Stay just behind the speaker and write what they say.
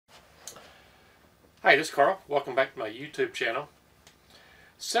Hi, this is Carl. Welcome back to my YouTube channel.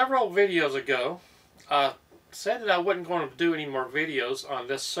 Several videos ago, I said that I wasn't going to do any more videos on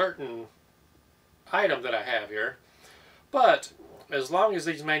this certain item that I have here. But as long as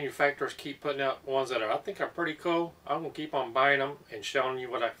these manufacturers keep putting out ones that I think are pretty cool, I'm going to keep on buying them and showing you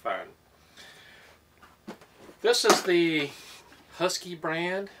what I find. This is the Husky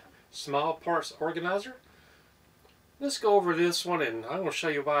brand small parts organizer. Let's go over this one, and I'm going to show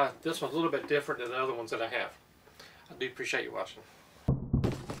you why this one's a little bit different than the other ones that I have. I do appreciate you watching.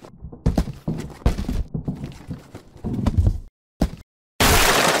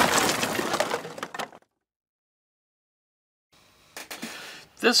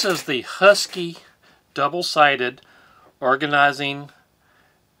 This is the Husky double-sided organizing,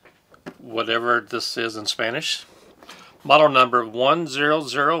 whatever this is in Spanish. Model number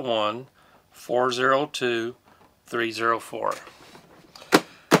 1001-402-304.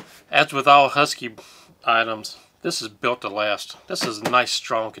 As with all Husky items, this is built to last. This is a nice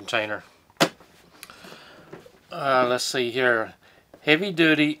strong container. Let's see here. Heavy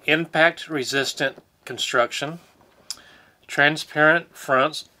duty impact resistant construction. Transparent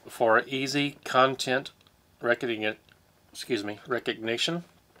fronts for easy content recognition.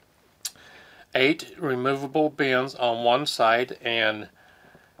 8 removable bins on one side and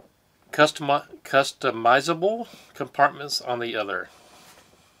customizable compartments on the other.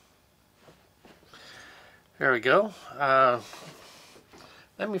 There we go.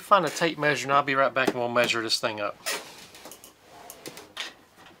 Let me find a tape measure and I'll be right back and we'll measure this thing up.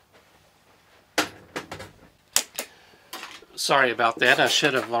 Sorry about that. I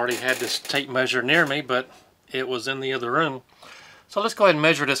should have already had this tape measure near me, but it was in the other room. So let's go ahead and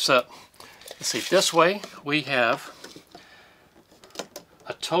measure this up. Let's see, this way we have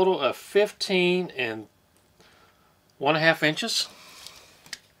a total of 15 1/2 inches.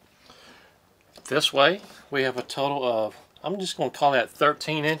 This way we have a total of, I'm just going to call that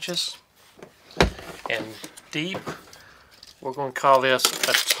 13 inches. And deep, we're going to call this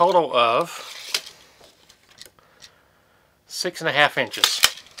a total of 6.5 inches.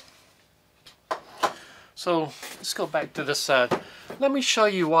 So let's go back to this side. Let me show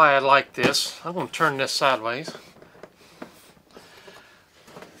you why I like this. I'm going to turn this sideways.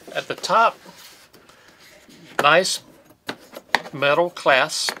 At the top, nice metal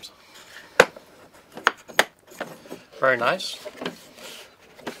clasps. Very nice.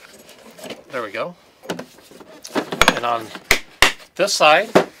 There we go. And on this side,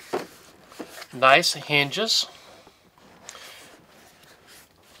 nice hinges.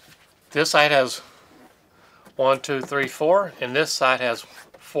 This side has 1, 2, 3, 4, and this side has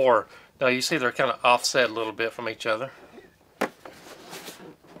 4. Now you see they're kind of offset a little bit from each other.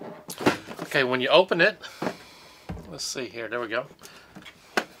 Okay, when you open it, let's see here, there we go.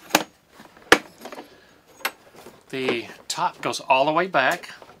 The top goes all the way back.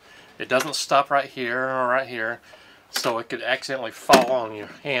 It doesn't stop right here or right here, so it could accidentally fall on your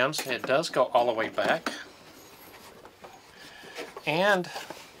hands. It does go all the way back. And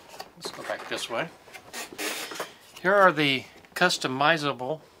let's go back this way. Here are the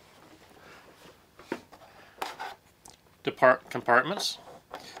customizable compartments.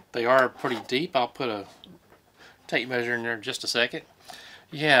 They are pretty deep. I'll put a tape measure in there in just a second.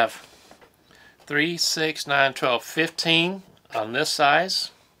 You have 3, 6, 9, 12, 15 on this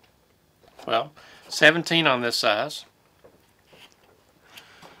size. Well, 17 on this size.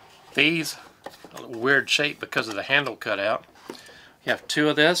 These are a weird shape because of the handle cut out. You have 2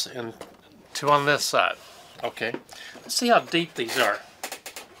 of this and 2 on this side. Okay, let's see how deep these are.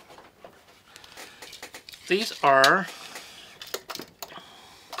 These are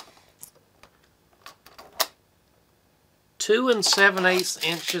 2 7/8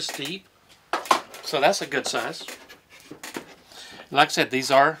 inches deep, so that's a good size. Like I said,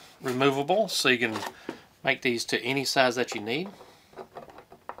 these are removable, so you can make these to any size that you need.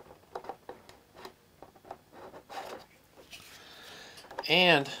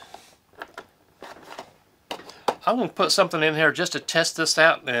 And I'm going to put something in here just to test this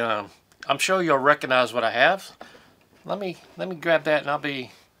out, and I'm sure you'll recognize what I have. Let me grab that, and I'll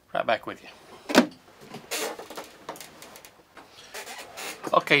be right back with you.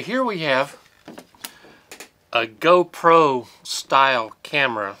 Okay, here we have a GoPro style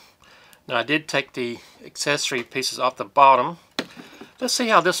camera. Now I did take the accessory pieces off the bottom. Let's see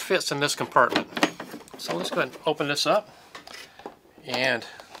how this fits in this compartment. So let's go ahead and open this up. And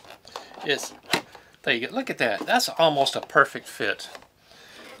it's, there you go. Look at that. That's almost a perfect fit.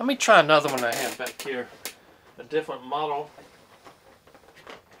 Let me try another one I have back here. A different model.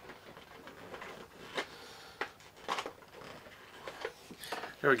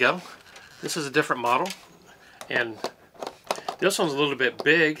 Here we go. This is a different model, and this one's a little bit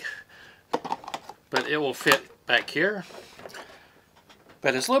big, but it will fit back here.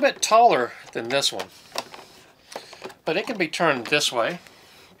 But it's a little bit taller than this one. But it can be turned this way.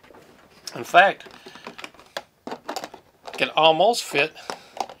 In fact, it can almost fit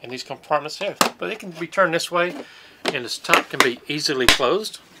in these compartments here. But it can be turned this way, and this top can be easily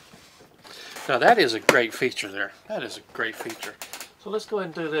closed. Now that is a great feature there. That is a great feature. So let's go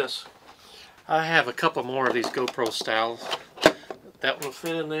ahead and do this. I have a couple more of these GoPro styles. That will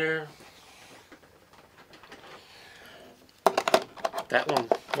fit in there. That one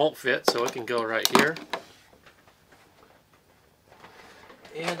won't fit, so it can go right here.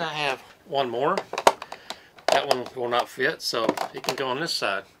 And I have one more. That one will not fit, so it can go on this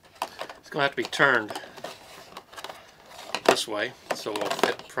side. It's going to have to be turned this way so it will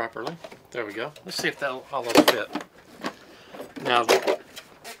fit properly. There we go. Let's see if all those fit. Now,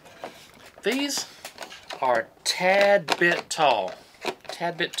 these are a tad bit tall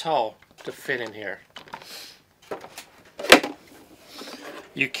to fit in here.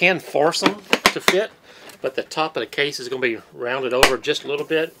 You can force them to fit, but the top of the case is going to be rounded over just a little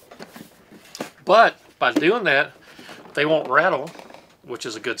bit. But by doing that, they won't rattle, which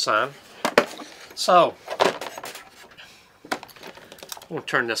is a good sign. So, I'm going to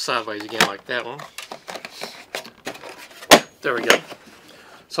turn this sideways again like that one. There we go.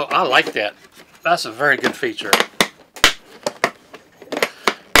 So I like that. That's a very good feature.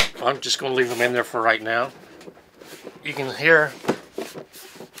 I'm just going to leave them in there for right now. You can hear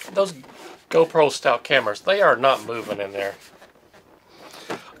those GoPro style cameras, they are not moving in there.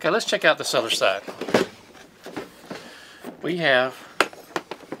 Okay, let's check out this other side. We have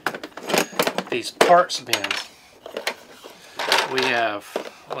these parts bins. We have,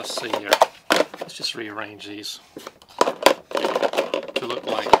 let's see here, let's just rearrange these to look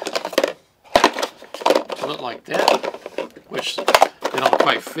like that, which they don't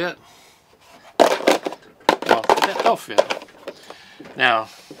quite fit. Well, they'll fit. Now,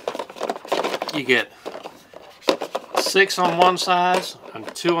 you get 6 on one side and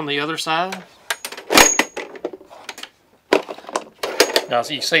 2 on the other side. Now,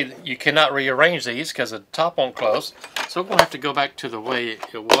 so you see, you cannot rearrange these because the top won't close. So we're going to have to go back to the way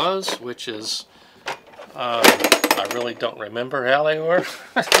it was, which is, I really don't remember how they were.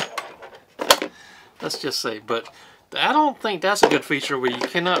 Let's just say, but I don't think that's a good feature where you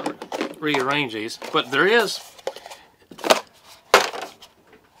cannot rearrange these. But there is,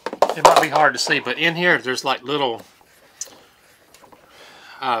 it might be hard to see, but in here there's like little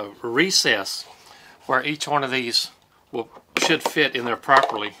recess where each one of these should fit in there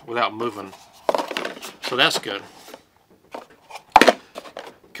properly without moving. So that's good.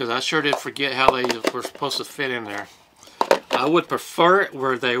 Because I sure did forget how they were supposed to fit in there. I would prefer it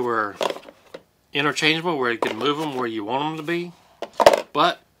where they were interchangeable, where you can move them where you want them to be.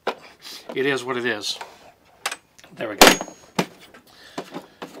 But it is what it is. There we go.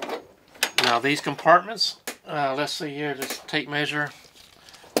 Now these compartments, let's see here, this tape measure.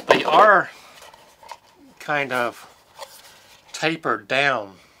 They are kind of tapered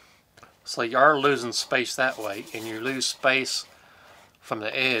down. So you are losing space that way, and you lose space from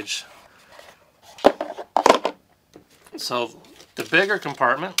the edge. So the bigger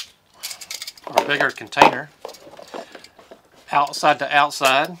compartment, or bigger container, outside to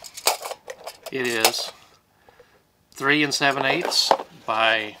outside, it is 3 7/8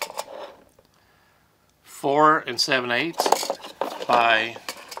 by 4 7/8 by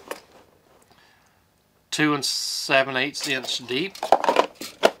 2 7/8 inch deep.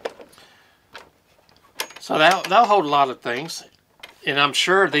 So that'll hold a lot of things, and I'm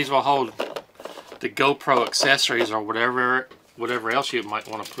sure these will hold the GoPro accessories or whatever else you might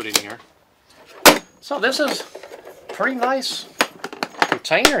want to put in here. So this is a pretty nice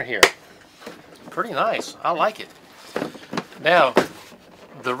container here. Pretty nice. I like it. Now,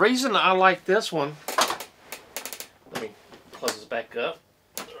 the reason I like this one, let me close this back up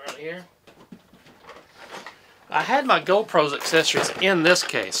right here. I had my GoPro's accessories in this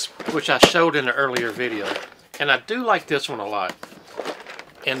case, which I showed in an earlier video, and I do like this one a lot.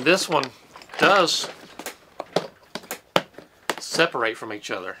 And this one does separate from each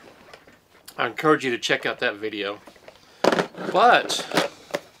other. I encourage you to check out that video. But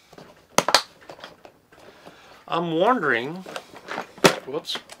I'm wondering,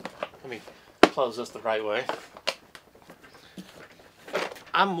 whoops, let me close this the right way.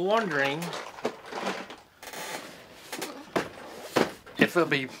 I'm wondering if it would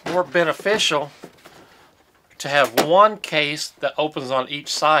be more beneficial to have one case that opens on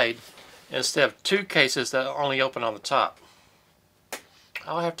each side instead of 2 cases that only open on the top.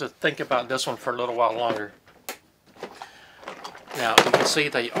 I'll have to think about this one for a little while longer. Now you can see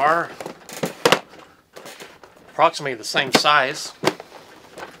they are approximately the same size.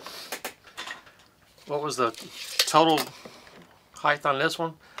 What was the total height on this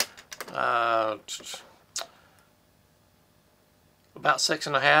one? About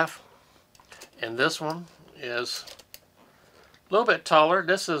 6.5. And this one is a little bit taller.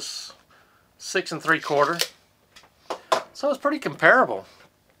 This is 6 3/4. So it's pretty comparable.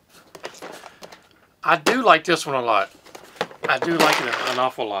 I do like this one a lot. I do like it an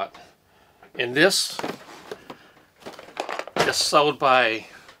awful lot. And this is sold by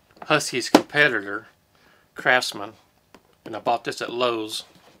Husky's competitor, Craftsman. And I bought this at Lowe's.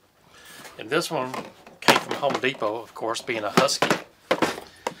 And this one came from Home Depot, of course, being a Husky.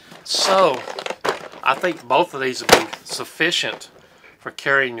 So I think both of these would be sufficient for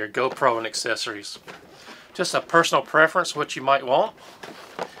carrying your GoPro and accessories. Just a personal preference, what you might want.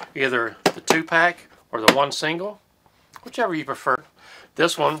 Either the 2-pack or the 1 single, whichever you prefer.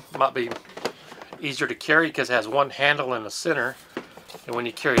 This one might be easier to carry because it has one handle in the center, and when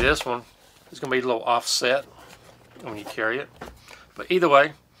you carry this one, it's going to be a little offset when you carry it. But either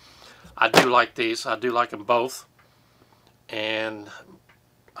way, I do like these. I do like them both, and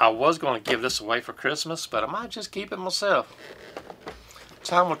I was going to give this away for Christmas, but I might just keep it myself.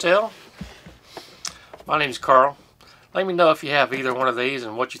 Time will tell. My name is Carl. Let me know if you have either one of these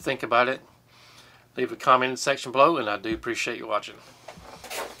and what you think about it. Leave a comment in the section below, and I do appreciate you watching.